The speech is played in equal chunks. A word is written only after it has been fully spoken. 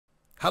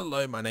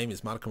Hello, my name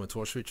is Marko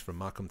Matorsvich from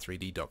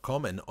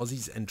markom3d.com and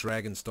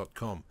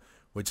aussiesanddragons.com.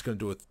 We're just going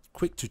to do a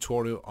quick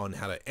tutorial on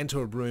how to enter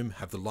a room,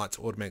 have the lights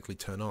automatically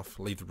turn off,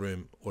 leave the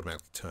room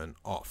automatically turn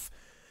off.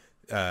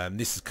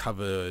 This is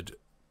covered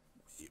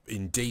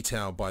in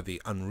detail by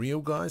the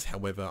Unreal guys,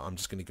 however I'm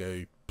just going to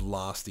go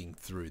blasting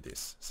through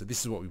this. So this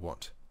is what we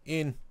want.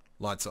 In,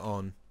 lights are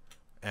on,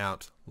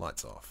 out,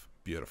 lights off.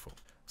 Beautiful.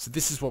 So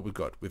this is what we've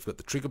got. We've got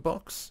the trigger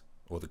box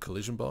or the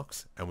collision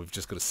box, and we've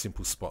just got a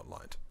simple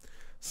spotlight.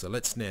 So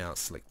let's now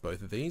select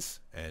both of these,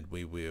 and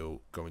we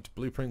will go into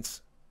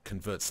blueprints,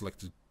 convert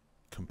selected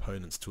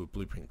components to a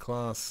blueprint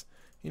class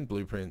in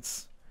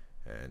blueprints,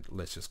 and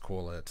let's just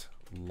call it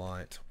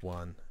light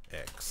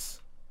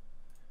 1x.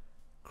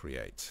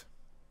 Create.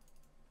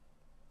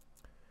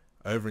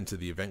 Over into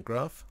the event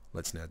graph,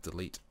 let's now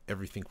delete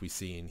everything we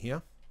see in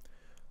here.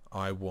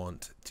 I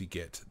want to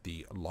get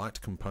the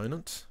light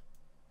component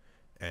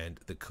and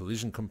the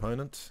collision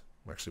component.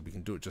 Actually, we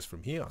can do it just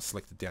from here. I'll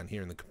select it down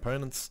here in the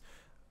components.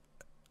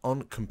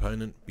 On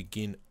component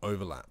begin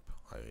overlap.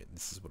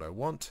 This is what I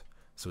want.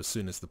 So as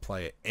soon as the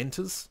player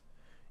enters,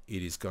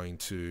 it is going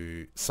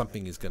to,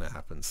 something is going to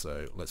happen.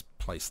 So let's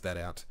place that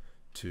out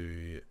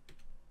to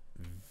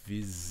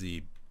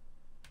visibility,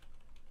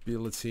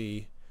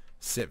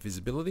 set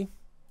visibility.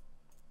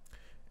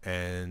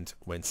 And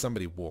when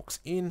somebody walks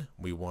in,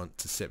 we want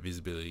to set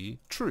visibility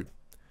true.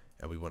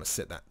 And we want to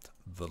set that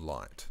the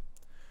light.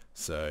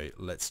 So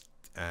let's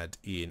add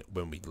in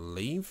when we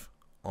leave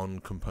on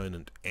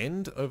component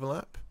end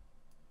overlap,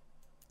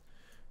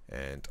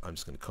 and I'm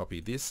just going to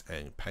copy this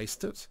and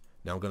paste it.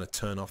 Now I'm going to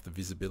turn off the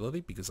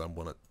visibility because I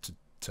want it to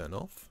turn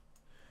off,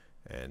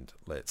 and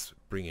let's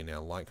bring in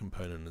our light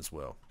component as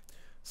well.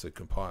 So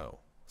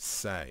compile,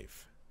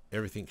 save,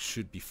 everything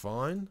should be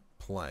fine,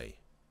 play.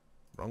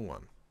 Wrong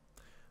one.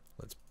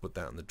 Let's put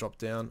that in the drop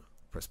down,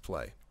 press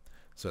play.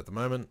 So at the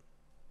moment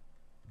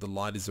the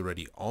light is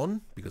already on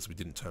because we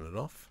didn't turn it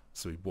off,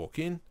 so we walk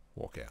in,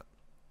 walk out.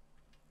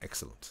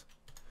 Excellent.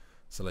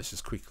 So let's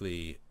just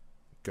quickly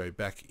go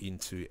back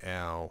into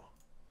our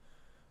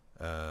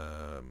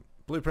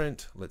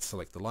blueprint. Let's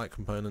select the light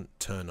component,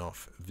 turn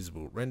off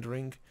visible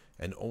rendering,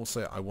 and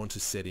also I want to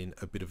set in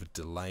a bit of a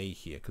delay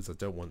here because I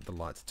don't want the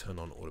light to turn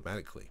on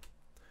automatically.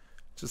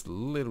 Just a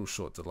little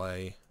short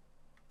delay.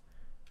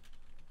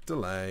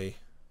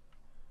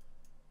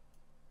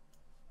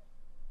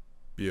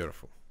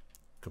 Beautiful.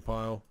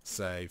 Compile,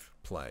 save,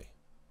 play.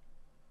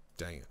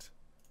 Dang it.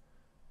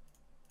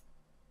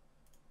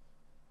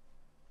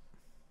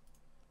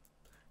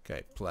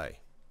 Okay, play.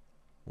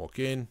 Walk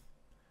in.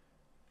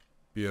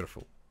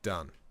 Beautiful.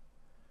 Done.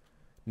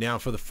 Now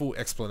for the full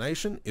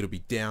explanation, it'll be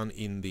down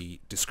in the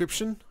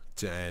description,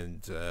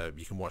 and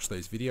you can watch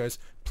those videos.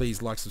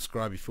 Please like,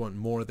 subscribe if you want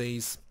more of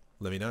these.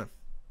 Let me know.